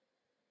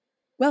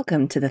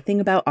Welcome to The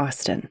Thing About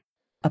Austen,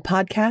 a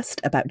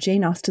podcast about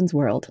Jane Austen's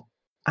world.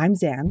 I'm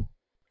Zan.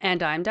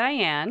 And I'm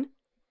Diane.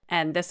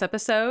 And this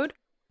episode,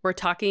 we're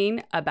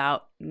talking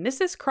about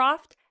Mrs.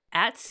 Croft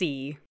at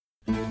Sea.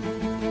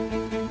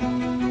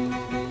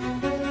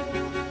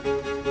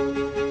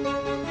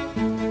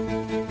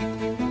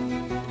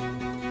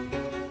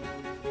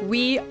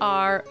 We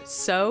are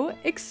so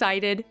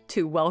excited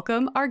to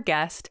welcome our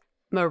guest,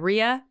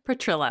 Maria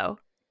Petrillo.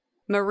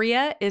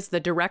 Maria is the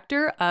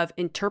Director of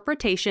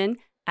Interpretation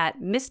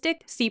at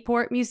Mystic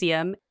Seaport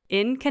Museum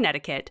in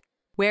Connecticut,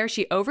 where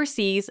she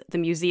oversees the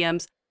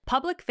museum's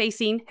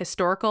public-facing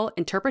historical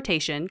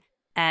interpretation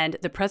and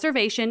the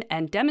preservation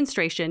and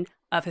demonstration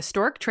of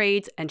historic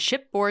trades and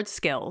shipboard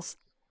skills.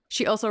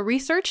 She also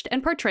researched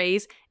and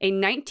portrays a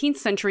 19th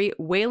century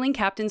whaling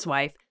captain's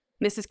wife,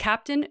 Mrs.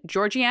 Captain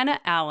Georgiana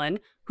Allen,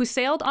 who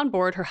sailed on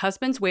board her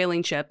husband's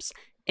whaling ships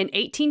in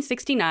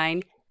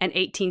 1869 and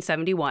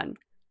 1871.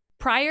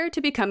 Prior to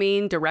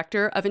becoming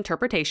Director of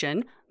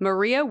Interpretation,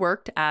 Maria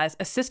worked as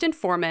assistant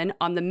foreman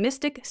on the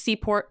Mystic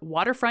Seaport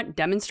Waterfront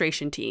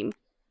Demonstration Team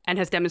and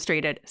has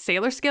demonstrated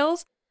sailor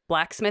skills,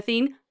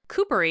 blacksmithing,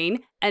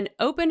 coopering, and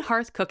open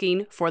hearth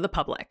cooking for the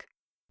public.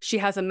 She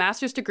has a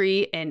master's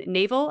degree in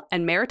naval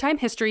and maritime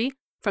history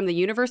from the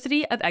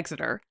University of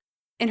Exeter.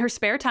 In her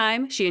spare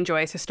time, she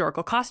enjoys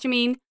historical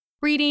costuming,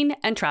 reading,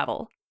 and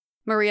travel.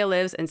 Maria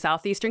lives in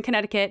southeastern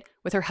Connecticut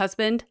with her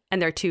husband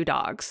and their 2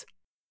 dogs.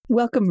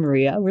 Welcome,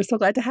 Maria. We're so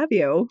glad to have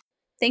you.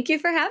 Thank you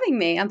for having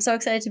me. I'm so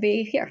excited to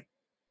be here.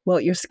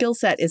 Well, your skill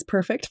set is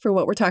perfect for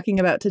what we're talking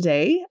about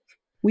today.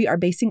 We are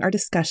basing our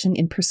discussion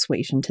in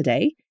persuasion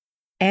today.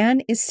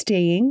 Anne is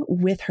staying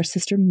with her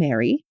sister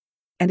Mary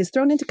and is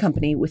thrown into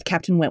company with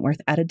Captain Wentworth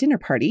at a dinner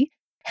party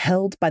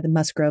held by the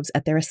Musgroves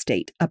at their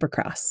estate,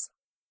 Uppercross.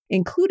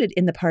 Included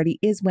in the party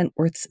is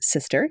Wentworth's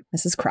sister,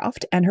 Mrs.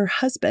 Croft, and her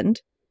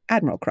husband,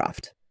 Admiral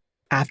Croft.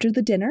 After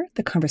the dinner,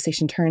 the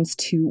conversation turns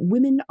to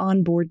women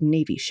on board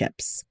Navy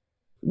ships.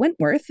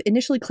 Wentworth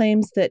initially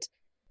claims that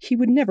he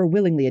would never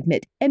willingly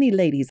admit any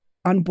ladies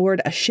on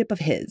board a ship of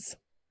his.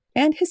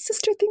 And his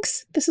sister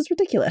thinks this is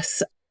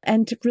ridiculous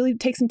and really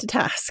takes him to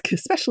task,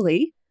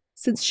 especially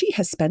since she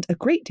has spent a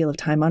great deal of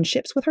time on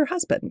ships with her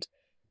husband.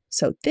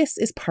 So this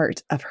is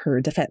part of her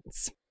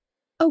defense.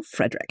 Oh,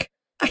 Frederick,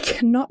 I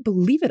cannot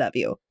believe it of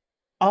you.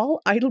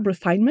 All idle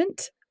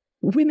refinement?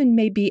 Women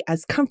may be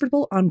as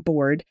comfortable on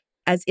board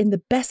as in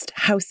the best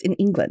house in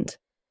England.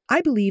 I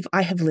believe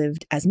I have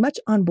lived as much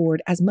on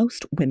board as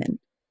most women,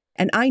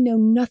 and I know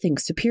nothing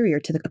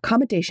superior to the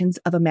accommodations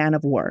of a man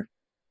of war.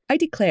 I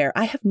declare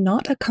I have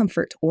not a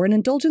comfort or an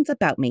indulgence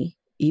about me,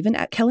 even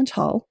at Kellynch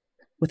Hall,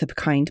 with a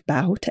kind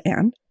bow to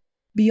Anne,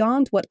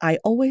 beyond what I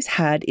always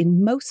had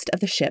in most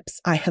of the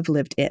ships I have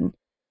lived in,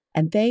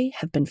 and they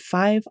have been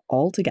 5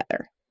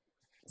 altogether.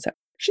 So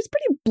she's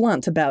pretty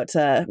blunt about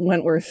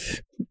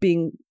Wentworth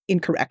being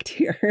incorrect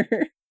here.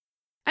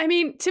 I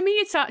mean, to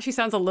me, she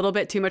sounds a little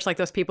bit too much like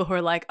those people who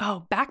are like,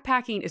 oh,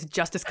 backpacking is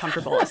just as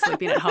comfortable as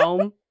sleeping at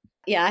home.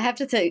 Yeah, I have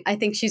to say, I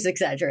think she's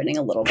exaggerating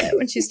a little bit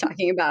when she's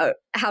talking about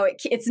how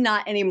it's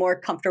not any more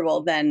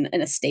comfortable than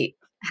an estate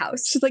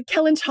house. She's like,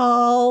 Kellynch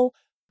Hall,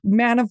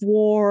 man of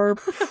war,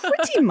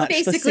 pretty much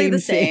basically the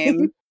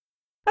same.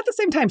 At the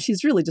same time,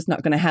 she's really just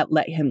not going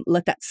to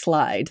let that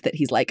slide that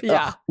he's like,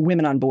 ugh,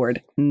 women on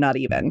board, not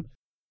even.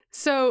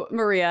 So,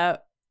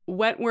 Maria,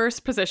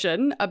 Wentworth's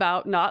position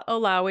about not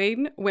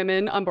allowing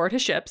women on board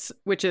his ships,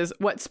 which is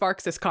what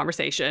sparks this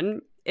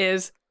conversation,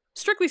 is,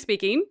 strictly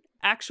speaking,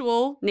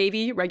 actual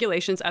Navy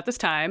regulations at this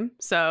time.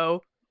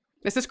 So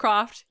Mrs.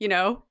 Croft,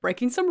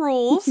 breaking some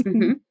rules.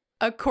 Mm-hmm.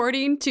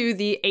 According to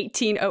the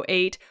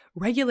 1808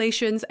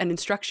 Regulations and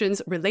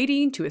Instructions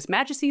Relating to His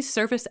Majesty's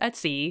Service at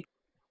Sea,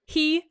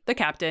 he, the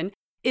captain,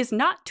 is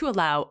not to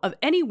allow of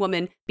any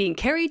woman being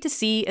carried to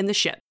sea in the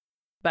ship.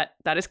 But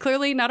that is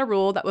clearly not a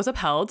rule that was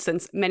upheld,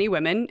 since many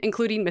women,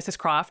 including Mrs.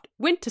 Croft,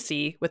 went to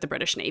sea with the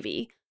British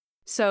Navy.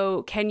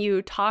 So can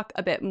you talk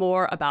a bit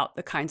more about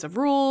the kinds of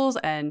rules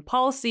and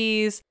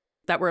policies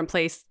that were in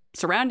place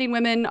surrounding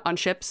women on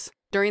ships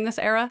during this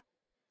era?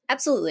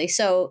 Absolutely.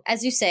 So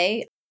as you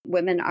say,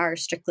 women are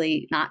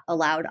strictly not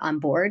allowed on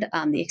board,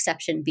 the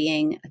exception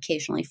being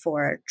occasionally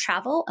for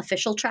travel,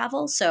 official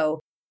travel. So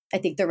I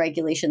think the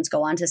regulations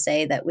go on to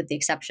say that with the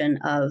exception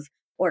of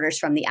orders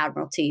from the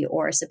Admiralty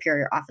or a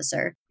superior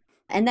officer.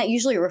 And that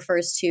usually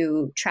refers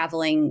to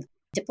traveling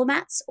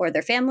diplomats or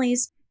their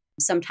families,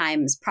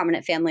 sometimes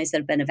prominent families that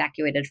have been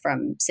evacuated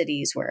from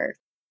cities where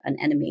an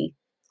enemy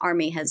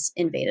army has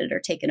invaded or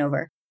taken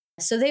over.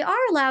 So they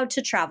are allowed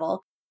to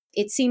travel.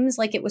 It seems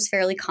like it was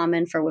fairly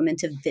common for women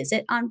to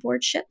visit on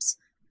board ships,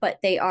 but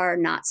they are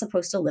not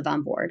supposed to live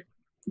on board.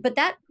 But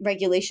that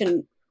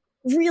regulation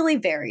really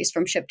varies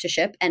from ship to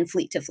ship and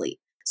fleet to fleet.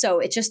 So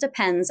it just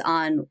depends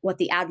on what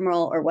the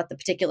admiral or what the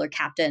particular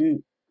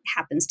captain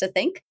happens to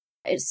think.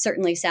 It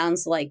certainly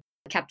sounds like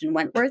Captain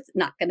Wentworth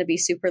not going to be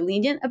super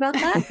lenient about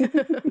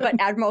that, but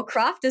Admiral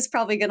Croft is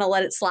probably going to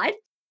let it slide.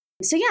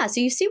 So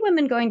you see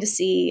women going to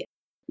sea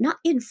not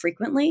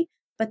infrequently,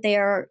 but they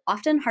are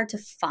often hard to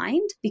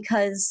find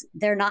because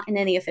they're not in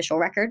any official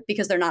record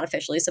because they're not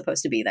officially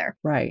supposed to be there.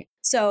 Right.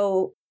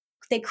 So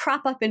they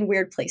crop up in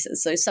weird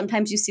places. So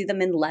sometimes you see them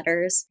in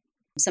letters.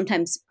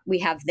 Sometimes we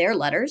have their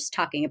letters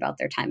talking about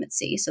their time at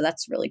sea. So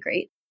that's really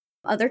great.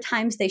 Other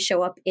times they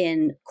show up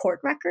in court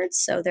records.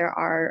 So there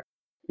are,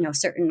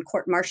 certain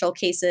court-martial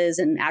cases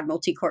and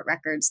admiralty court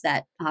records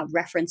that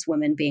reference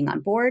women being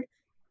on board.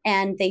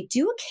 And they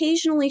do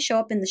occasionally show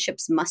up in the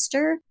ship's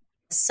muster.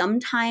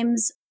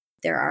 Sometimes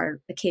there are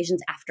occasions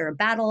after a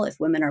battle, if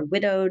women are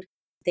widowed,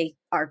 they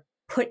are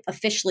put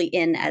officially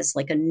in as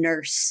like a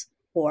nurse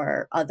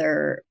or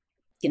other,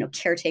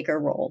 caretaker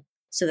role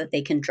so that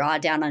they can draw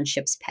down on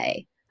ship's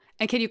pay.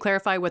 And can you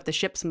clarify what the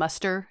ship's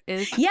muster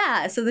is?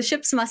 Yeah. So the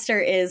ship's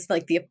muster is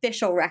like the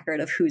official record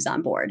of who's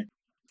on board.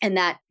 And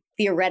that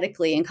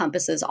theoretically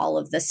encompasses all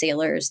of the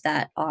sailors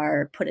that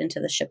are put into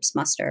the ship's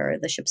muster or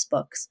the ship's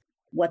books,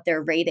 what their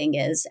rating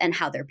is and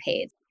how they're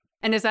paid.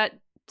 And is that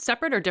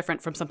separate or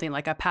different from something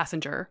like a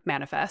passenger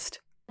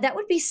manifest? That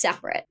would be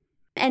separate.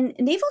 And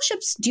naval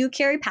ships do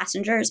carry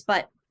passengers,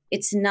 but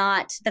that's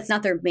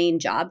not their main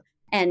job.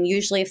 And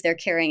usually if they're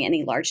carrying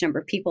any large number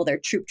of people, they're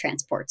troop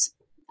transports.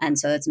 And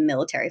so it's a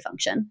military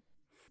function.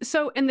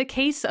 So in the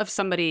case of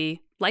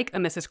somebody like a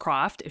Mrs.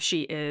 Croft, if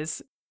she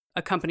is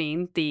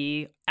accompanying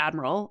the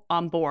admiral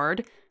on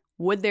board,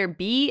 would there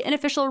be an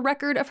official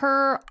record of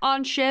her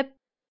on ship?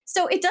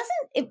 So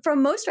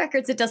from most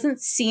records, it doesn't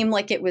seem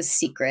like it was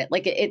secret.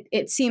 Like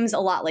it seems a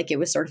lot like it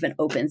was sort of an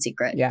open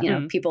secret. Yeah.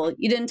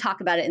 You didn't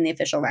talk about it in the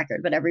official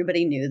record, but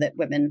everybody knew that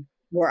women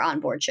were on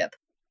board ship.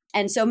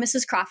 And so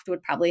Mrs. Croft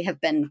would probably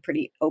have been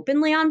pretty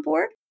openly on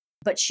board,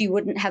 but she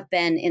wouldn't have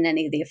been in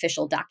any of the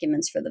official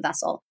documents for the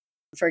vessel.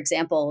 For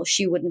example,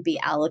 she wouldn't be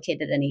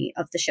allocated any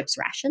of the ship's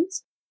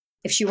rations.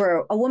 If she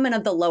were a woman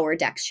of the lower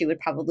decks, she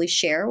would probably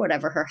share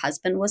whatever her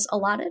husband was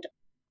allotted.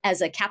 As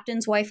a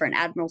captain's wife or an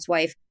admiral's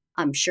wife,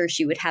 I'm sure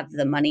she would have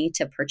the money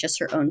to purchase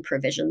her own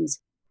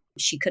provisions.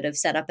 She could have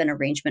set up an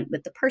arrangement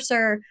with the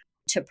purser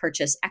to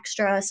purchase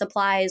extra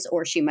supplies,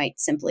 or she might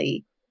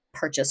simply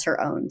purchase her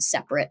own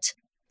separate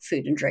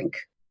food and drink.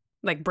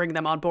 Like bring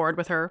them on board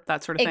with her,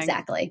 that sort of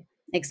thing?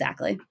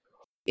 Exactly.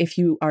 If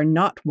you are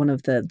not one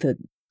of the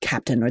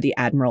captain or the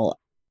admiral,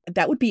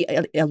 that would be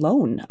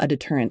alone a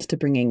deterrent to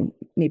bringing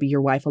maybe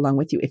your wife along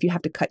with you if you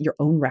have to cut your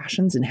own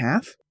rations in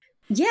half.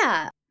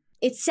 Yeah.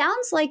 It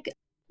sounds like,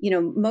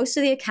 most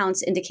of the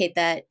accounts indicate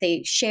that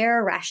they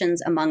share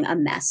rations among a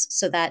mess.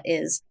 So that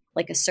is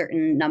like a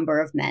certain number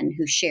of men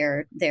who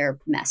share their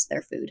mess,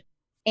 their food.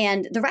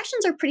 And the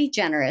rations are pretty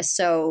generous.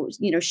 So,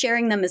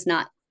 sharing them is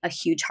not a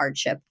huge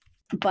hardship.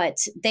 But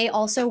they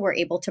also were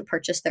able to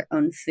purchase their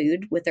own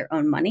food with their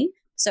own money.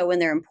 So when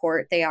they're in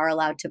port, they are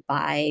allowed to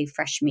buy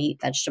fresh meat,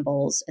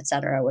 vegetables,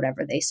 etc.,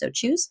 whatever they so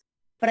choose.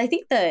 But I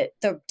think the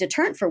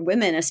deterrent for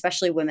women,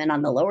 especially women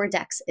on the lower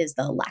decks, is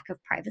the lack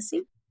of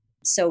privacy.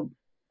 So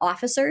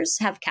officers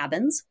have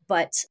cabins,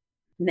 but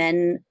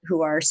men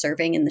who are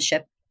serving in the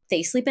ship,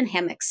 they sleep in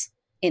hammocks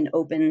in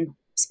open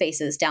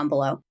spaces down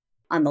below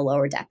on the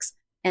lower decks.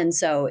 And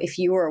so if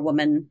you were a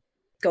woman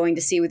going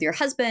to sea with your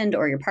husband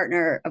or your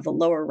partner of a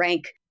lower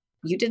rank,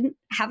 you didn't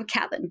have a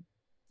cabin.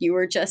 You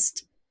were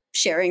just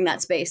sharing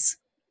that space.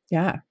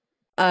 Yeah.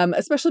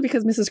 Especially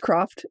because Mrs.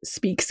 Croft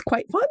speaks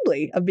quite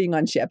fondly of being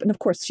on ship. And of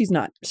course, she's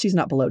not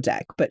below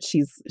deck, but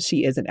she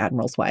is an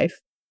admiral's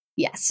wife.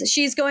 Yes.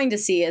 She's going to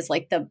sea as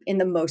like in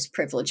the most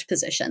privileged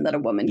position that a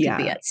woman could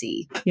be at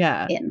sea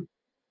in.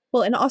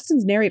 Well, and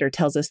Austen's narrator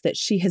tells us that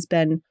she has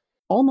been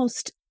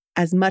almost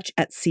as much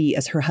at sea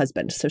as her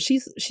husband. So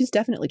she's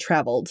definitely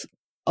traveled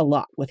a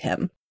lot with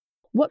him.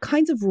 What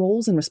kinds of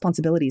roles and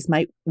responsibilities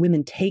might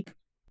women take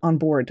on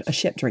board a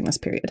ship during this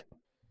period?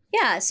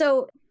 Yeah,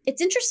 so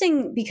it's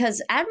interesting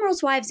because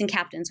admirals' wives and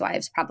captains'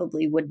 wives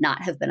probably would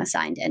not have been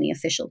assigned any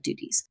official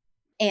duties.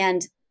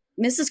 And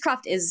Mrs.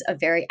 Croft is a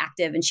very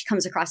active, and she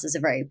comes across as a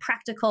very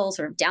practical,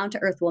 sort of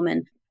down-to-earth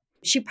woman.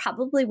 She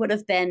probably would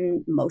have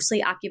been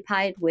mostly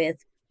occupied with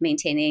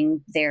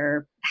maintaining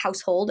their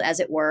household, as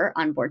it were,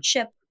 on board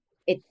ship.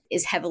 It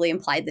is heavily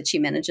implied that she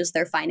manages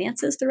their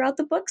finances throughout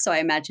the book. So I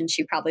imagine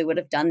she probably would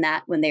have done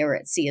that when they were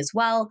at sea as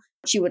well.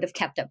 She would have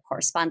kept up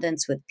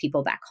correspondence with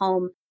people back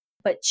home.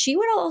 But she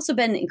would have also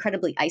been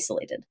incredibly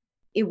isolated.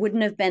 It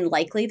wouldn't have been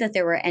likely that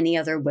there were any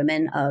other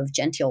women of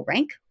genteel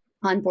rank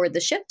on board the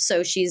ship.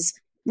 So she's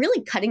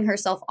really cutting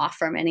herself off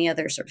from any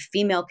other sort of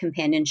female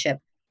companionship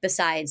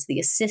besides the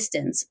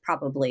assistance,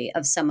 probably,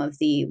 of some of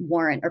the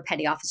warrant or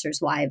petty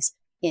officers' wives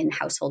in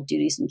household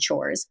duties and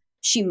chores.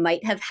 She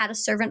might have had a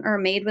servant or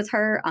a maid with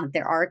her.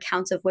 There are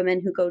accounts of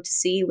women who go to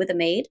sea with a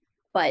maid,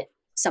 but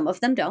some of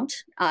them don't.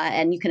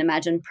 And you can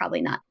imagine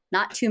probably not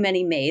too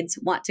many maids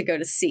want to go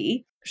to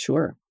sea.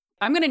 Sure.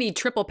 I'm going to need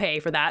triple pay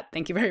for that.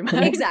 Thank you very much.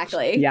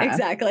 Exactly. Yeah.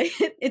 Exactly.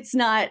 It's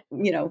not,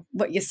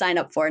 what you sign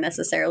up for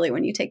necessarily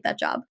when you take that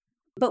job.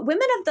 But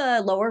women of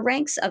the lower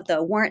ranks of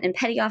the warrant and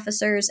petty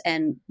officers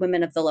and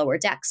women of the lower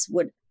decks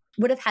would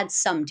have had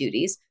some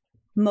duties.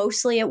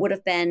 Mostly it would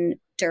have been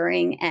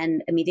during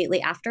and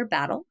immediately after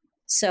battle.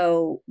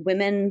 So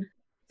women,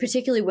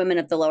 particularly women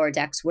of the lower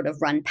decks, would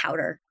have run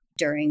powder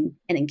during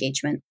an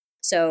engagement.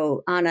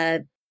 So on a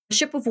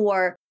ship of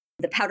war,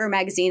 the powder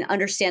magazine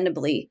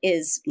understandably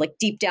is like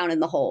deep down in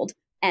the hold,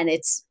 and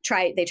they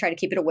try to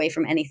keep it away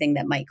from anything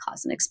that might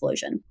cause an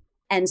explosion.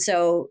 And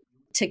so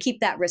to keep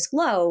that risk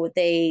low,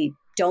 they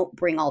don't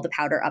bring all the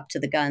powder up to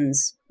the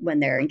guns when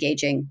they're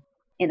engaging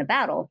in a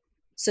battle.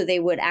 So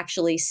they would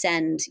actually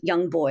send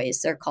young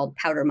boys, they're called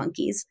powder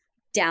monkeys,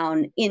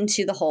 down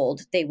into the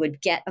hold. They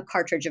would get a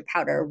cartridge of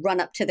powder, run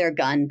up to their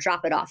gun,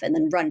 drop it off, and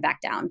then run back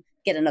down,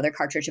 get another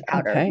cartridge of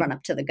powder, run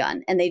up to the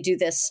gun. And they do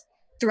this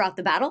throughout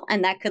the battle,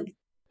 and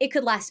it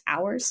could last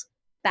hours.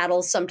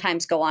 Battles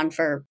sometimes go on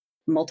for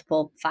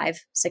multiple 5,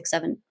 6,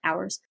 7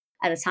 hours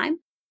at a time.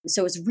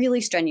 So it's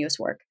really strenuous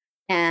work.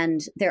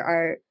 And there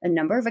are a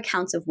number of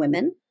accounts of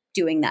women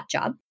doing that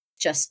job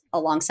just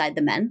alongside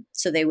the men.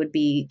 So they would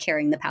be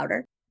carrying the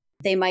powder.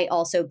 They might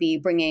also be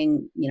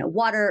bringing,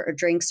 water or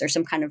drinks or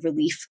some kind of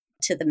relief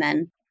to the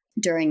men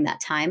during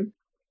that time.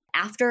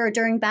 After or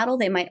during battle,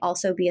 they might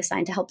also be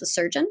assigned to help the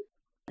surgeon.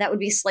 That would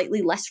be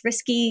slightly less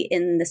risky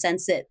in the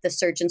sense that the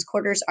surgeon's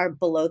quarters are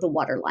below the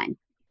waterline.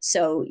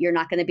 So you're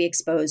not going to be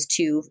exposed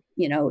to,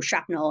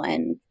 shrapnel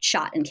and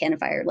shot and cannon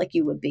fire like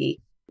you would be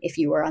if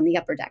you were on the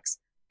upper decks.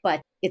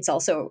 But it's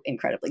also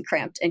incredibly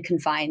cramped and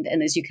confined.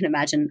 And as you can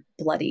imagine,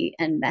 bloody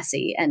and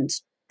messy and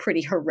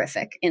pretty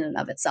horrific in and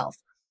of itself.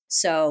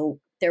 So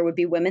there would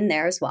be women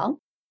there as well.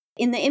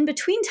 In the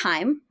in-between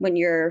time, when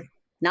you're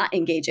not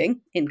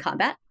engaging in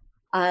combat,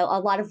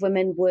 a lot of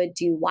women would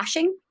do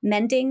washing,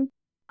 mending,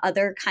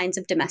 other kinds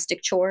of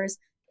domestic chores.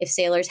 If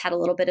sailors had a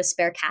little bit of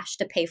spare cash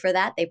to pay for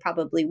that, they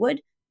probably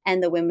would.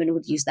 And the women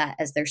would use that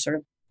as their sort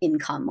of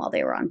income while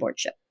they were on board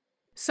ship.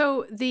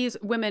 So these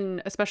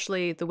women,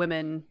 especially the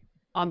women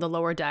on the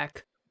lower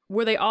deck,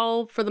 were they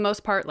all, for the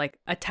most part, like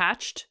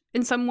attached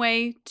in some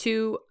way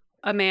to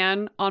a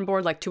man on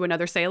board, like to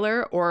another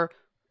sailor? Or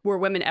were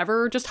women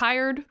ever just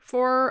hired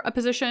for a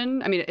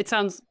position? I mean, it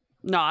sounds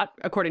not,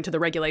 according to the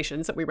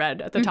regulations that we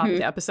read at the top of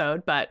the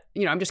episode. But,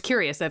 I'm just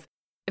curious if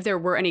there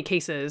were any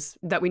cases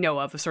that we know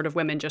of sort of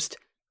women just,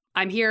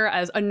 I'm here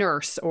as a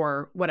nurse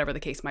or whatever the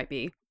case might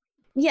be.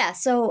 Yeah,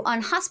 so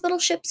on hospital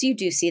ships, you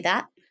do see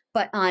that.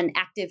 But on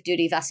active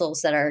duty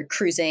vessels that are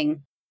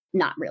cruising,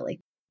 not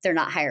really. They're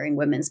not hiring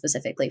women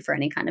specifically for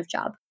any kind of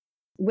job.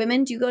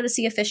 Women do go to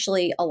sea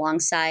officially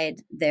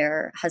alongside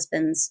their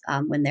husbands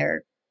when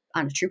they're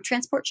on a troop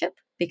transport ship,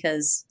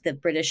 because the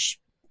British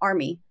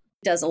Army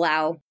does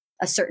allow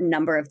a certain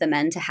number of the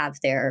men to have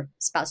their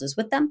spouses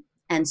with them.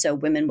 And so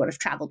women would have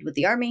traveled with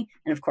the army.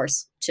 And of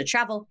course, to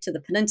travel to the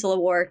Peninsula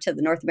War, to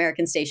the North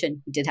American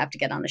station, you did have to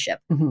get on a ship.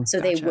 So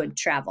they would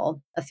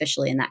travel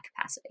officially in that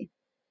capacity.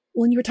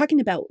 Well, and you were talking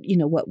about,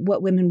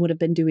 what women would have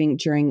been doing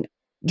during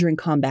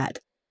combat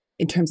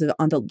in terms of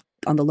on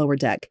the lower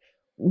deck.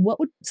 What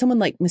would someone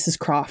like Mrs.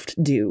 Croft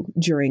do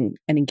during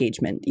an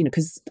engagement?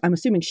 Because I'm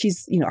assuming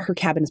she's, her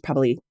cabin is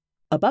probably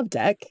above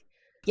deck.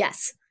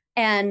 Yes.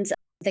 And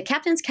the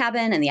captain's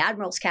cabin and the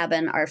admiral's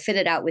cabin are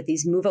fitted out with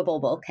these movable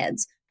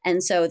bulkheads.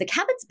 And so the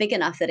cabin's big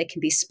enough that it can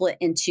be split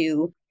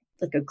into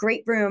like a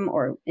great room,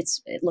 or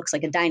it looks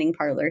like a dining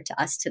parlor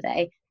to us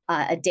today,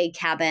 a day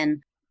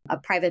cabin, a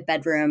private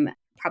bedroom,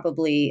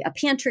 probably a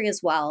pantry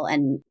as well,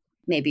 and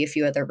maybe a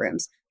few other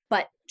rooms.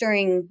 But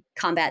during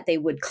combat, they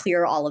would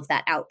clear all of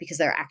that out because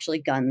there are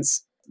actually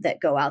guns that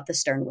go out the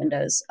stern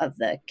windows of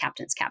the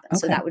captain's cabin. Okay.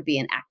 So that would be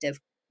an active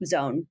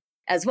zone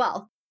as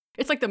well.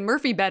 It's like the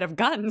Murphy bed of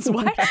guns.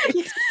 What?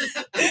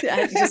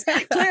 Yeah, just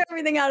clear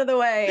everything out of the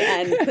way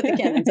and put the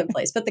cannons in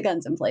place, put the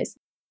guns in place.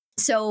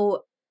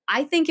 So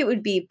I think it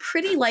would be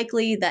pretty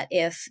likely that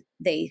if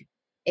they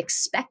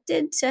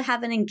expected to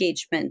have an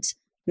engagement,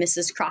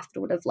 Mrs. Croft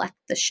would have left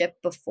the ship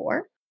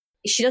before.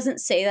 She doesn't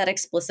say that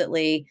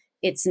explicitly.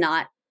 It's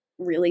not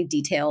really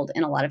detailed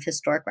in a lot of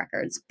historic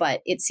records,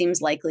 but it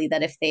seems likely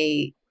that if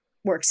they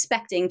were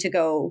expecting to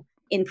go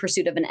in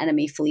pursuit of an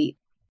enemy fleet,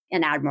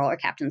 an admiral or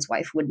captain's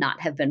wife would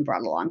not have been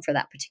brought along for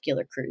that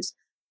particular cruise.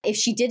 If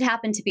she did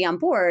happen to be on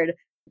board,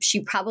 she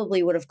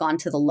probably would have gone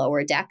to the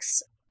lower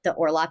decks, the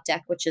orlop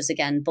deck, which is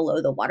again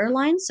below the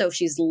waterline. So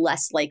she's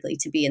less likely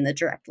to be in the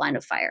direct line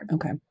of fire.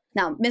 Okay.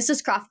 Now,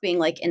 Mrs. Croft being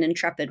like an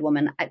intrepid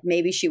woman,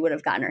 maybe she would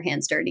have gotten her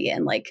hands dirty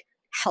and like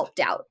helped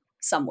out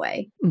some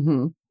way.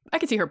 Mm-hmm. I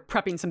could see her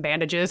prepping some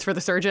bandages for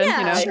the surgeon,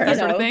 sure. That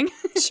sort of thing.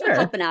 Sure.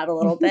 Helping out a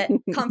little bit,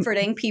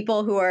 comforting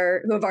people who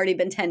have already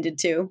been tended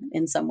to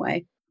in some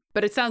way.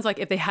 But it sounds like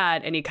if they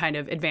had any kind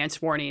of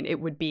advanced warning, it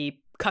would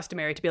be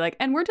customary to be like,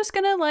 and we're just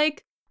going to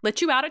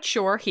let you out at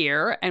shore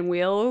here and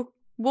we'll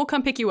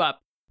come pick you up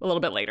a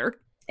little bit later.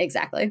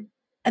 Exactly.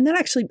 And then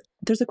actually,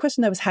 there's a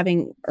question I was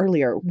having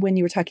earlier when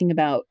you were talking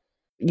about,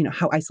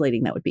 how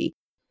isolating that would be.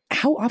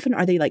 How often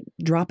are they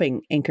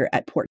dropping anchor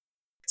at port?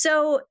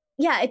 So,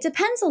 yeah, it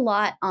depends a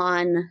lot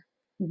on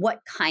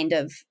what kind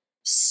of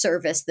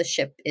service the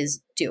ship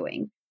is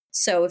doing.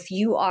 So if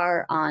you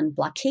are on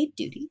blockade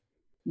duty,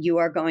 you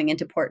are going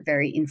into port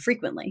very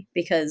infrequently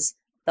because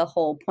the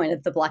whole point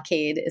of the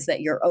blockade is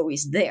that you're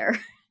always there.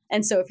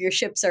 And so if your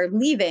ships are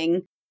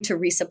leaving to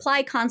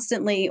resupply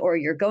constantly or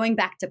you're going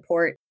back to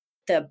port,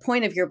 the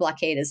point of your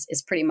blockade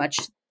is pretty much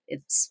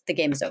the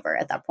game is over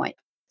at that point.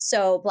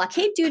 So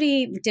blockade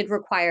duty did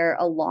require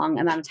a long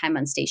amount of time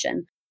on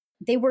station.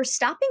 They were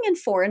stopping in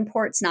foreign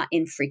ports not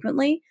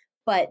infrequently,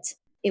 but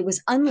it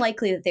was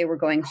unlikely that they were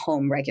going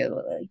home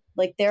regularly.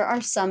 Like there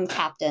are some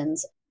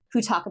captains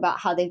who talk about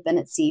how they've been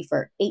at sea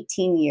for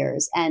 18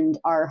 years and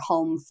are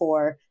home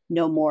for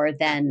no more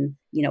than,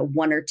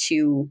 1 or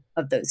 2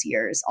 of those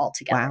years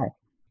altogether. Wow.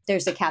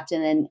 There's a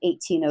captain in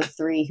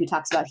 1803 who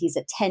talks about he's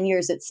at 10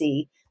 years at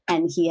sea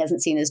and he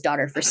hasn't seen his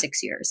daughter for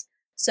 6 years.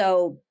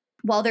 So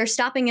while they're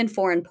stopping in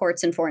foreign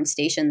ports and foreign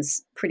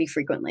stations pretty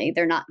frequently,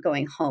 they're not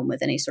going home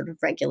with any sort of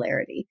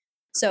regularity.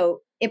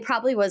 So it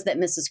probably was that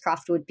Mrs.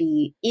 Croft would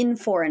be in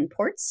foreign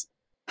ports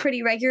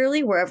pretty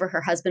regularly, wherever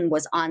her husband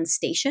was on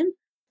station,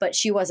 but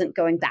she wasn't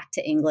going back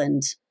to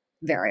England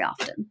very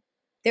often.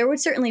 There would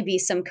certainly be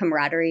some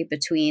camaraderie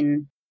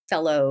between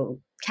fellow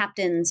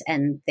captains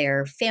and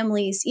their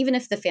families. Even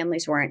if the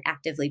families weren't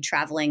actively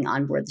traveling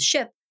on board the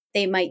ship,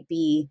 they might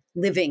be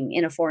living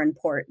in a foreign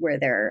port where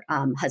their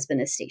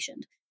husband is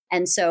stationed.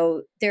 And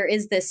so there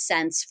is this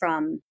sense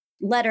from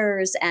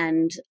letters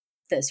and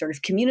the sort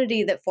of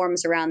community that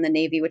forms around the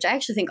Navy, which I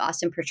actually think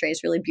Austen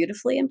portrays really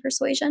beautifully in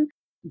Persuasion,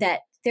 that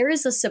there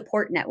is a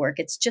support network.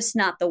 It's just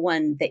not the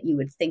one that you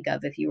would think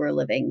of if you were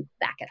living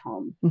back at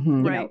home,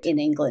 in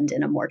England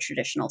in a more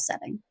traditional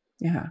setting.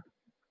 Yeah.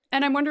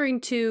 And I'm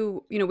wondering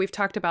too, we've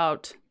talked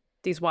about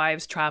these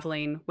wives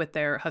traveling with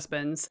their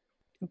husbands,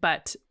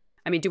 but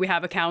I mean, do we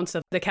have accounts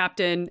of the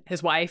captain,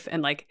 his wife,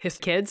 and like his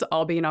kids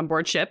all being on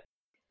board ship?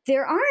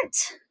 There aren't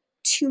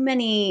too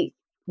many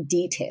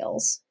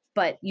details,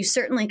 but you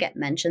certainly get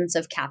mentions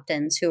of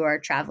captains who are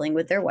traveling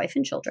with their wife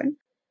and children.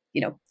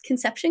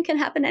 Conception can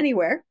happen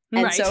anywhere,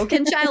 and so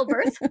can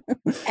childbirth.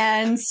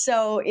 And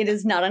so it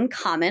is not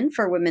uncommon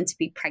for women to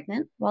be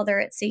pregnant while they're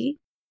at sea.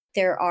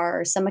 There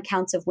are some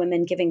accounts of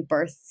women giving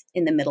birth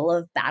in the middle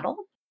of battle.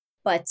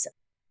 But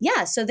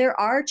yeah, so there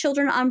are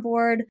children on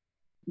board.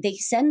 They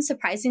send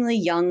surprisingly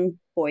young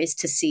boys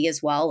to sea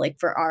as well. Like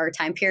for our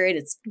time period,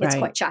 it's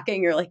quite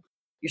shocking.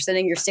 You're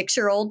sending your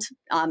 6-year-old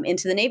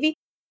into the Navy.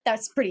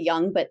 That's pretty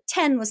young, but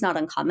 10 was not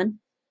uncommon.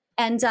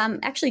 And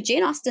actually,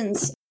 Jane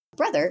Austen's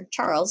brother,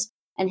 Charles,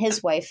 and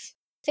his wife,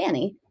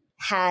 Fanny,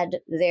 had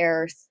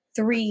their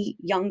 3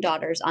 young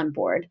daughters on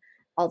board,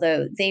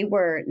 although they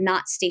were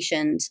not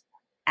stationed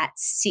at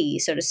sea,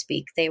 so to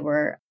speak. They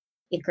were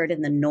anchored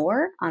in the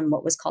Nore on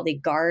what was called a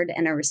guard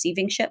and a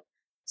receiving ship.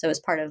 So as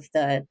part of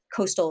the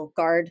coastal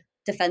guard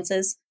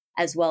defenses,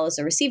 as well as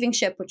a receiving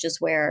ship, which is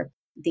where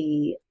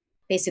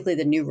basically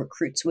the new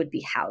recruits would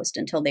be housed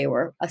until they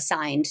were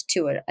assigned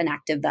to an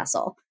active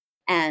vessel.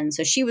 And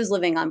so she was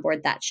living on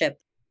board that ship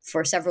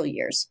for several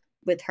years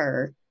with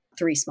her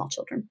 3 small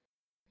children.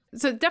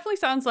 So it definitely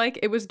sounds like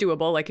it was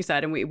doable, like you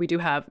said, and we do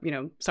have,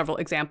 several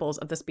examples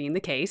of this being the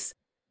case.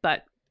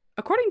 But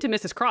according to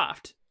Mrs.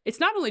 Croft, it's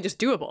not only just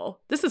doable,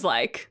 this is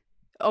like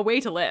a way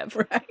to live.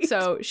 Right.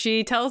 So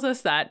she tells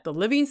us that the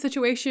living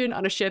situation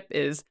on a ship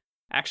is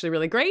actually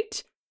really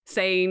great,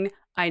 saying,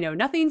 "I know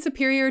nothing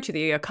superior to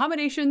the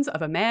accommodations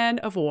of a man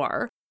of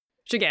war,"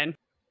 which again,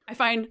 I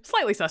find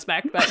slightly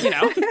suspect, but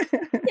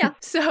Yeah.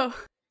 So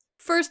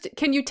first,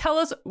 can you tell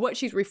us what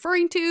she's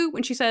referring to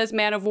when she says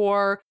man of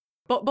war,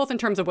 both in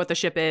terms of what the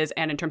ship is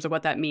and in terms of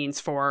what that means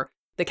for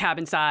the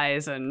cabin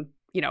size and,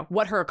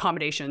 what her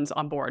accommodations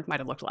on board might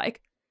have looked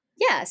like?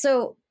 Yeah.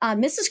 So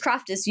Mrs.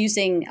 Croft is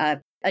using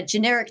a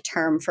generic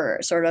term for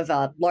sort of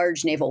a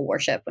large naval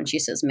warship when she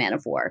says man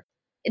of war.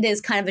 It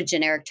is kind of a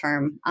generic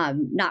term,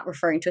 not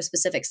referring to a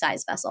specific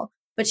size vessel.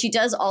 But she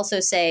does also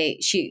say,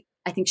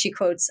 I think she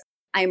quotes,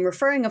 "I am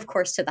referring, of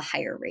course, to the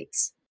higher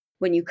rates.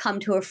 When you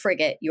come to a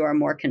frigate, you are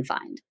more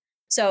confined."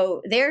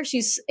 So there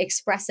she's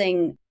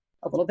expressing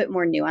a little bit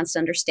more nuanced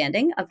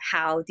understanding of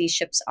how these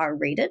ships are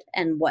rated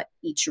and what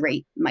each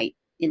rate might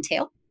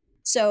entail.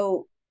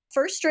 So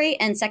first rate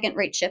and second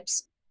rate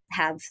ships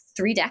have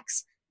 3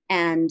 decks,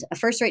 and a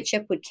first rate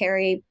ship would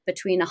carry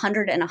between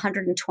 100 and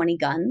 120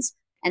 guns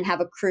and have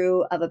a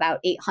crew of about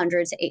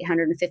 800 to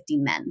 850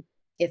 men,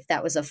 if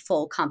that was a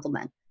full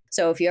complement.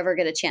 So if you ever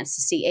get a chance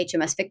to see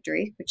HMS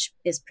Victory, which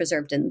is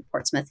preserved in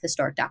Portsmouth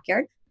Historic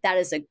Dockyard, that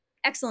is an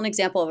excellent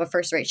example of a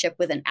first-rate ship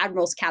with an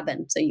admiral's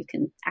cabin. So you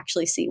can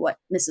actually see what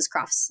Mrs.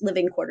 Croft's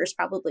living quarters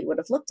probably would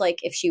have looked like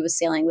if she was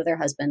sailing with her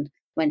husband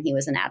when he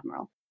was an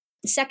admiral.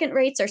 The second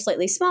rates are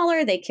slightly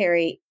smaller. They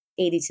carry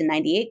 80 to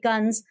 98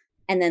 guns.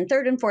 And then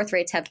third and fourth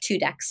rates have 2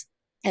 decks.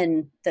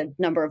 And the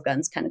number of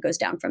guns kind of goes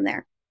down from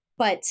there.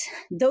 But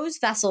those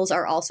vessels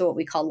are also what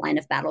we call line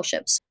of battle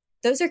ships.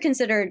 Those are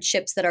considered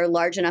ships that are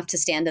large enough to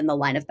stand in the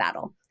line of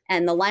battle.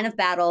 And the line of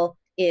battle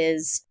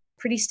is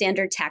pretty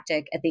standard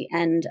tactic at the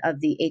end of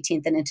the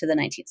 18th and into the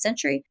 19th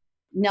century.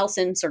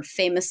 Nelson sort of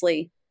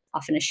famously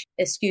often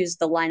eschews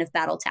the line of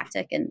battle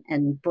tactic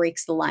and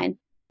breaks the line.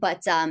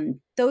 But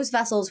those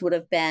vessels would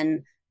have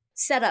been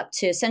set up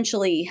to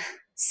essentially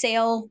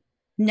sail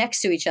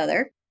next to each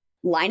other,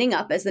 lining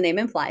up, as the name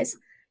implies,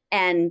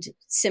 and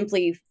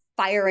simply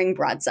firing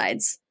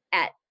broadsides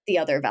at the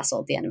other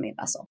vessel, the enemy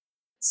vessel.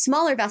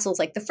 Smaller vessels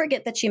like the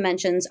frigate that she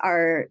mentions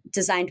are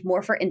designed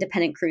more for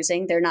independent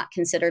cruising. They're not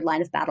considered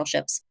line of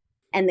battleships,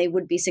 and they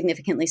would be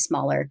significantly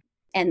smaller.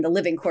 And the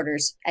living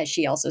quarters, as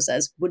she also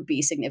says, would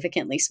be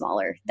significantly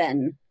smaller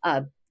than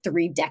a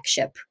 3-deck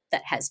ship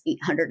that has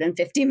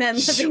 850 men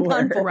living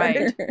on board.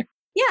 Right.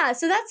 Yeah,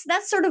 so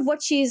that's sort of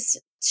what she's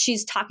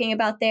talking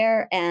about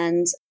there.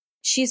 And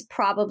she's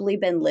probably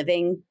been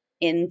living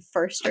in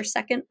first or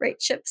second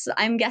rate ships,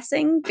 I'm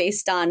guessing,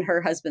 based on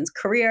her husband's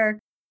career.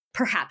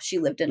 Perhaps she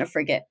lived in a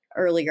frigate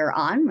earlier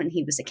on when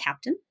he was a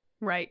captain.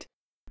 Right.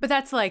 But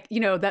that's like,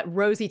 that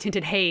rosy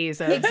tinted haze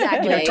of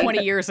Exactly.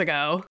 20 years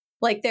ago.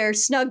 Like their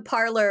snug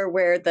parlor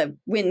where the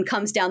wind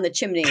comes down the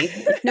chimney.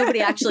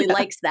 Nobody actually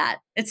likes that.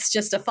 It's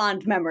just a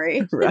fond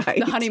memory. Right.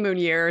 The honeymoon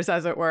years,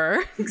 as it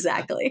were.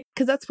 Exactly.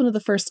 Because that's one of the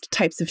first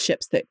types of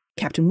ships that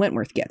Captain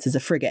Wentworth gets is a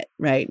frigate,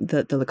 right?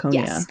 The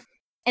Laconia. Yes.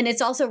 And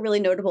it's also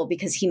really notable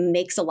because he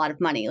makes a lot of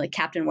money. Like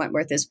Captain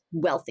Wentworth is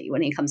wealthy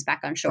when he comes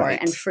back on shore. Right.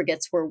 And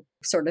frigates were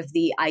sort of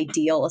the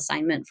ideal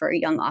assignment for a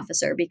young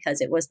officer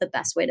because it was the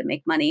best way to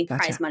make money, Gotcha.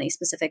 prize money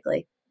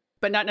specifically.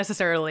 But not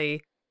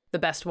necessarily the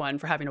best one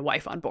for having a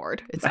wife on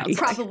board, it sounds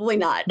like. Probably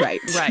not.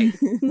 Right. Right.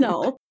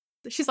 No.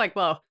 She's like,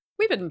 well,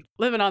 we've been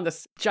living on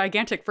this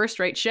gigantic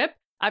first-rate ship.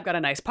 I've got a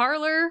nice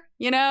parlor,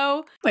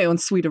 My own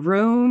suite of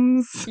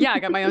rooms. Yeah, I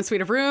got my own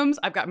suite of rooms.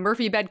 I've got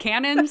Murphy bed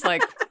cannons.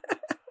 Like,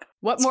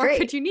 what It's more great.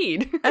 could you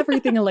need?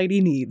 Everything a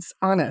lady needs,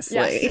 honestly.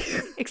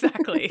 Yes,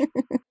 exactly.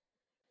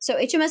 So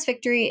HMS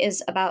Victory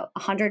is about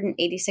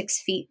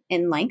 186 feet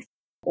in length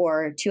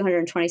or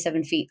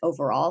 227 feet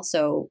overall.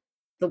 So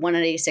the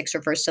 186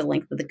 refers to the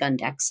length of the gun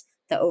decks.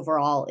 The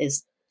overall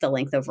is the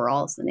length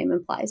overall, as the name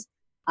implies.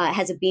 It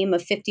has a beam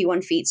of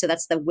 51 feet. So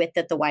that's the width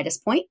at the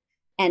widest point.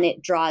 And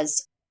it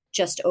draws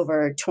just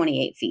over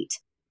 28 feet.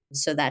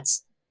 So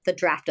that's the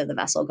draft of the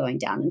vessel going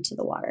down into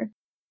the water.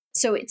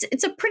 So it's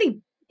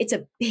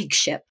a big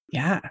ship.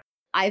 Yeah.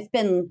 I've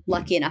been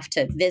lucky enough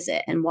to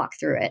visit and walk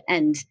through it.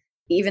 And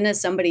even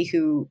as somebody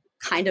who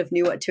kind of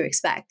knew what to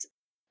expect,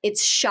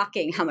 it's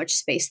shocking how much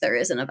space there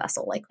is in a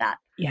vessel like that.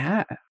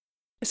 Yeah.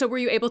 So were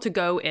you able to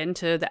go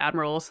into the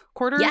Admiral's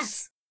quarters?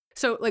 Yes.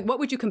 So, like, what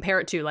would you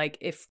compare it to, like,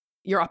 if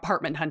you're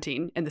apartment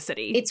hunting in the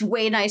city? It's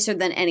way nicer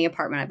than any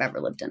apartment I've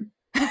ever lived in.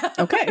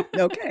 Okay.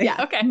 Okay. Yeah.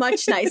 Okay.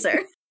 Much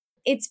nicer.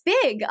 It's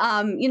big.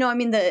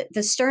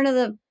 The stern of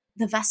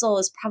the vessel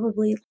is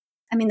probably,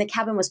 the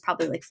cabin was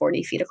probably like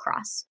 40 feet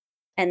across.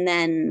 And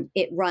then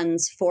it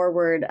runs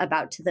forward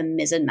about to the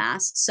mizzen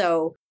mast.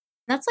 So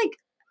that's like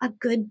a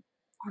good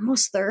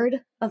almost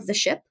third of the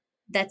ship.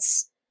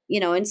 That's,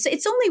 and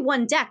it's only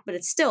one deck, but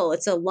it's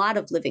a lot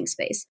of living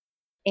space.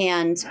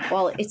 And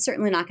while it's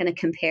certainly not going to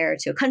compare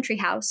to a country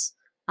house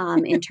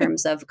in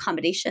terms of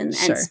accommodation and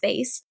Sure.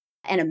 space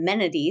and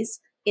amenities,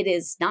 it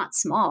is not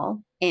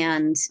small.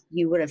 And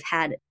you would have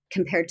had,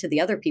 compared to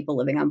the other people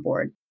living on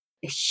board,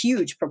 a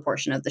huge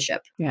proportion of the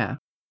ship. Yeah.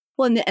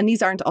 Well, and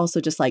these aren't also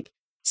just like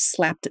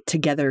slapped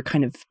together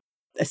kind of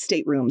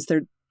estate rooms.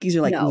 These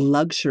are like No.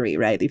 luxury,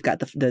 right? They've got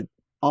the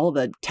all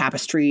the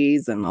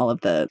tapestries and all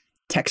of the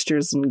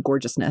textures and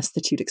gorgeousness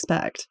that you'd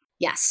expect.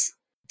 Yes,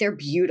 they're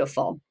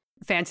beautiful.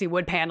 Fancy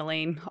wood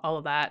paneling, all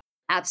of that.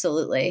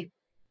 Absolutely.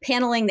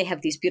 Paneling, they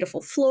have these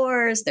beautiful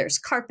floors. There's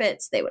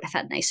carpets. They would have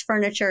had nice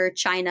furniture,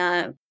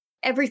 china,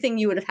 everything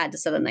you would have had to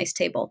set a nice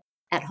table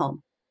at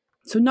home.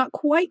 So not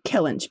quite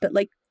Kellynch, but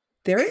like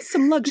there is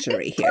some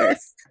luxury here.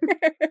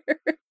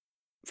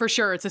 For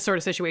sure, it's a sort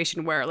of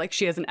situation where, like,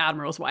 she is an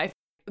admiral's wife.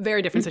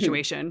 Very different Mhm.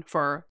 situation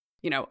for,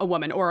 a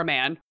woman or a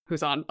man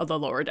who's on the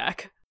lower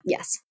deck.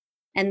 Yes.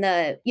 And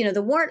the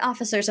warrant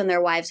officers and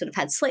their wives would have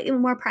had slightly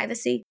more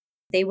privacy.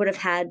 They would have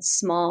had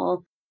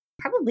small,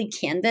 probably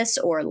canvas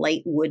or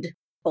light wood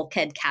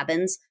bulkhead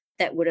cabins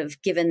that would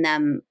have given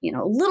them,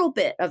 a little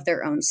bit of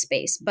their own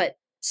space, but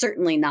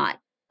certainly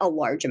not a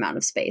large amount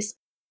of space.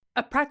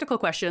 A practical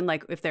question,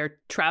 like if they're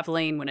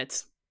traveling when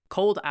it's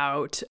cold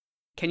out,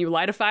 can you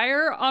light a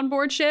fire on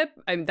board ship?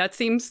 I mean, that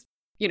seems,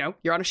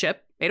 you're on a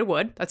ship made of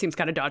wood. That seems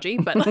kind of dodgy,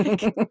 but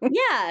like,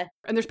 Yeah.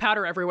 and there's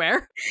powder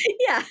everywhere.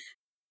 Yeah.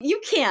 You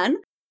can.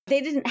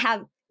 They didn't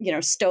have,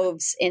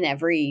 stoves in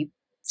every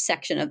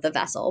section of the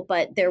vessel,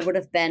 but there would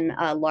have been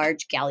a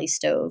large galley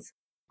stove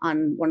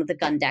on one of the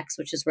gun decks,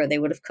 which is where they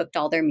would have cooked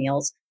all their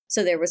meals.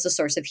 So there was a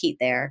source of heat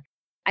there.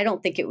 I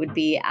don't think it would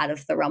be out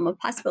of the realm of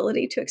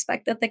possibility to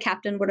expect that the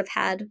captain would have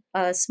had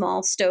a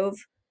small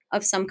stove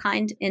of some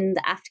kind in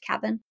the aft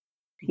cabin.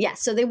 Yeah,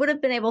 so they would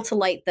have been able to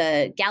light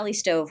the galley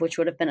stove, which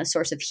would have been a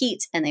source of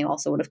heat, and they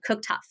also would have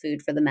cooked hot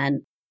food for the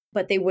men,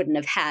 but they wouldn't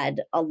have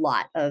had a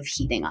lot of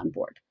heating on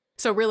board.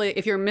 So really,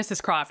 if you're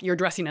Mrs. Croft, you're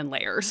dressing in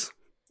layers.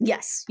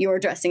 Yes, you are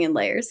dressing in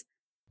layers.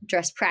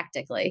 Dress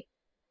practically.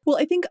 Well,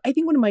 I think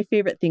one of my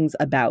favorite things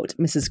about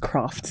Mrs.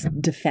 Croft's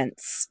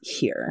defense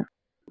here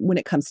when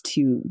it comes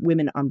to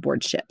women on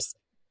board ships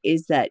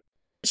is that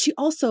she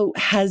also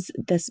has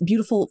this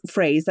beautiful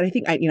phrase that I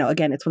think,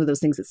 again, it's one of those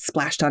things that's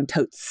splashed on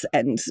totes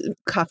and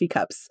coffee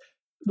cups,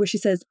 where she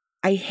says,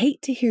 "I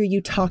hate to hear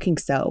you talking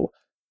so,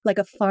 like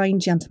a fine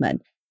gentleman,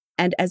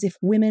 and as if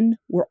women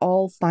were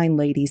all fine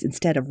ladies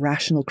instead of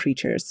rational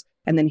creatures.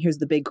 And then here's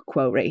the big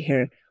quote right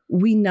here.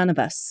 We none of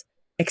us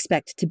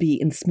expect to be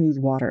in smooth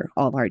water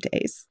all our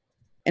days.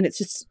 And it's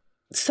just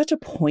such a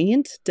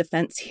poignant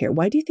defense here.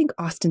 Why do you think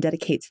Austen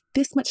dedicates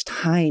this much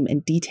time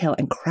and detail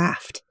and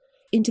craft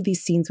into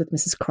these scenes with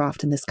Mrs.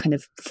 Croft and this kind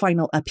of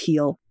final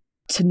appeal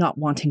to not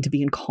wanting to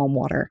be in calm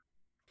water?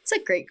 It's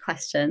a great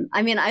question.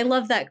 I mean, I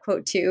love that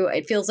quote too.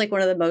 It feels like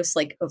one of the most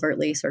like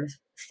overtly sort of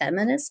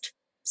feminist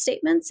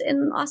statements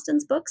in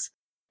Austen's books.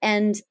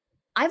 And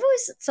I've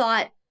always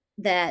thought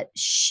that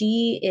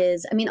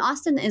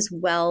Austen is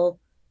well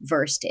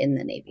versed in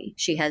the Navy.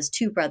 She has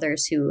two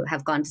brothers who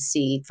have gone to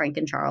sea, Frank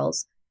and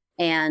Charles,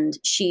 and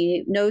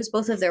she knows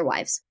both of their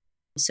wives.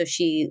 So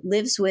she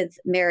lives with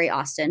Mary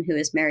Austen, who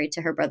is married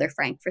to her brother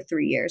Frank for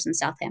 3 years in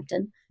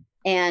Southampton.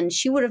 And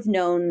she would have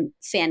known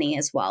Fanny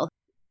as well.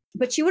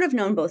 But she would have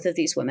known both of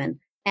these women.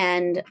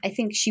 And I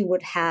think she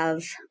would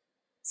have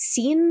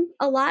seen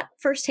a lot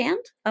firsthand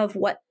of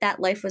what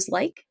that life was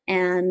like.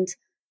 And,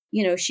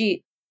 you know,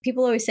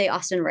 people always say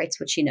Austen writes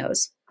what she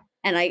knows.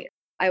 And I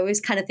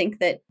always kind of think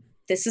that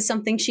this is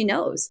something she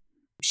knows.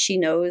 She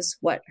knows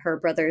what her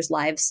brother's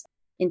lives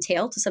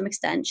entail to some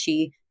extent.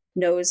 She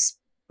knows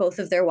both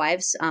of their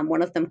wives,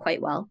 one of them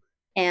quite well,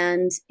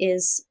 and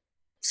is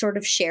sort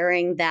of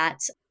sharing that,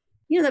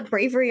 you know, the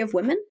bravery of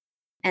women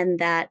and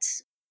that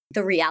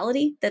the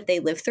reality that they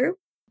live through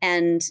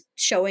and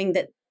showing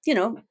that, you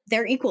know,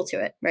 they're equal to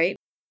it, right?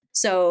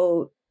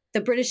 So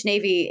the British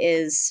Navy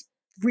is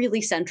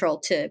really central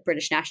to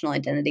British national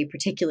identity,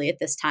 particularly at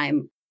this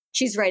time.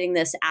 She's writing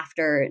this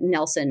after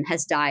Nelson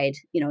has died,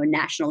 you know, a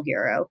national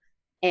hero.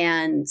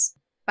 And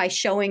by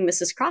showing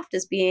Mrs. Croft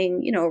as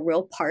being, you know, a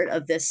real part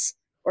of this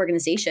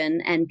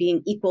organization and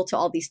being equal to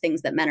all these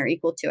things that men are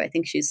equal to, I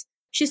think she's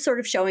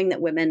sort of showing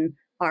that women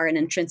are an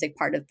intrinsic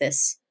part of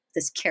this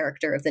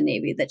character of the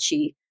Navy that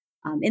she,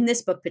 in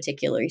this book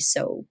particularly,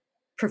 so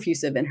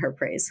profusive in her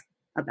praise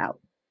about.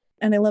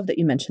 And I love that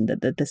you mentioned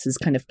that this is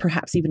kind of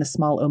perhaps even a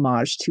small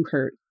homage to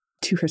her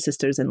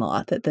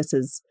sisters-in-law, that this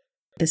is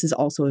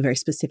also a very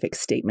specific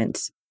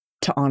statement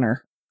to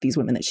honor these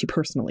women that she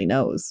personally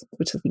knows,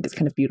 which I think is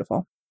kind of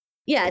beautiful.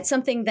 Yeah, it's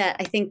something that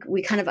I think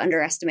we kind of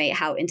underestimate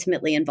how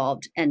intimately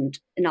involved and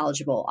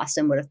knowledgeable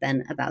Austen would have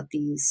been about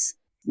these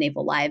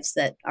naval lives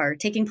that are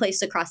taking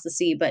place across the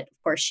sea. But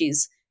of course,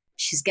 she's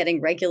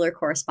getting regular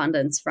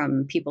correspondence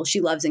from people she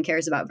loves and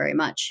cares about very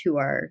much who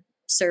are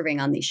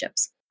serving on these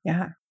ships.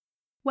 Yeah.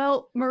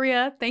 Well,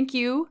 Maria, thank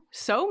you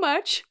so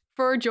much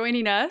for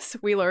joining us.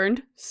 We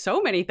learned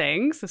so many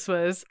things. This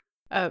was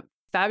a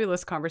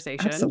fabulous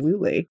conversation.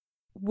 Absolutely.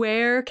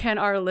 Where can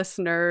our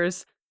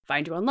listeners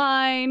find you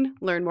online,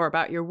 learn more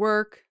about your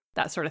work,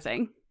 that sort of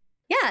thing?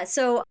 Yeah,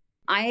 so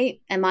I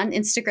am on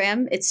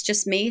Instagram. It's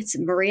just me. It's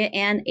Maria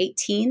Ann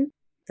 18,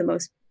 the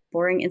most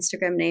boring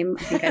Instagram name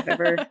I think I've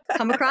ever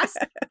come across.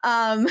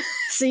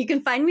 So you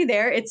can find me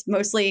there. It's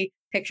mostly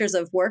pictures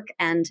of work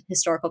and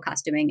historical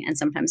costuming and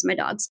sometimes my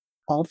dogs.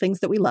 All things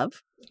that we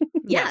love.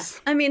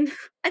 Yes. I mean,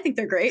 I think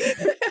they're great.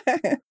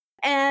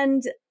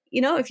 And,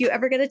 you know, if you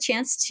ever get a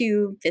chance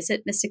to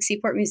visit Mystic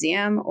Seaport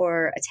Museum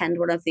or attend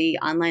one of the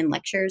online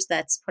lectures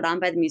that's put on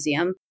by the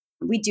museum,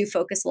 we do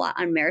focus a lot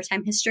on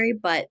maritime history,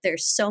 but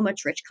there's so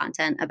much rich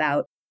content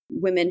about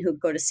women who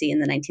go to sea in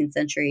the 19th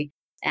century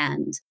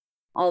and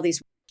all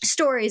these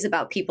stories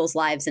about people's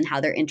lives and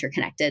how they're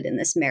interconnected in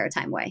this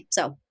maritime way.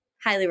 So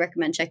highly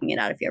recommend checking it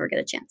out if you ever get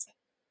a chance.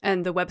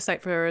 And the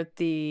website for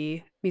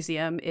the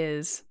museum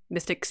is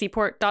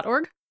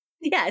mysticseaport.org?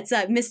 Yeah, it's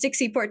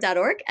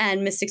mysticseaport.org.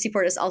 And Mystic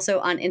Seaport is also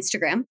on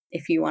Instagram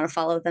if you want to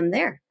follow them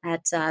there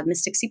at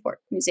Mystic Seaport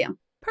Museum.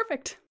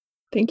 Perfect.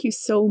 Thank you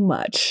so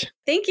much.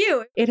 Thank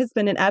you. It has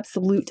been an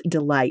absolute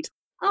delight.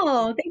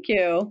 Oh, thank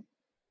you.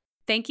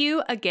 Thank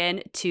you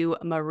again to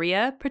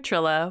Maria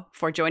Petrillo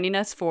for joining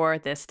us for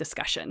this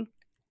discussion.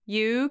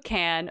 You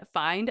can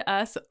find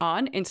us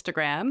on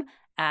Instagram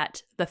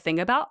at The Thing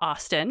About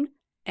Austen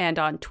and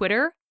on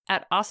Twitter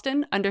at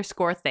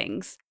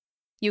Austen_things.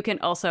 You can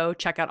also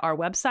check out our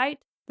website,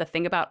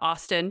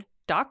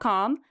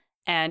 thethingaboutausten.com,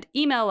 and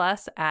email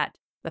us at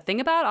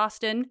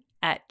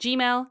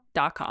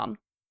thethingaboutausten@gmail.com.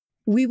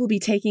 We will be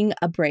taking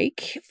a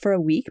break for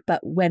a week, but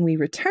when we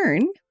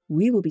return,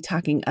 we will be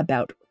talking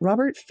about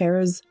Robert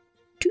Farrar's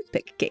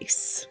toothpick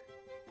case.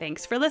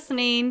 Thanks for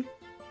listening.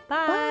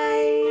 Bye.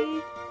 Bye.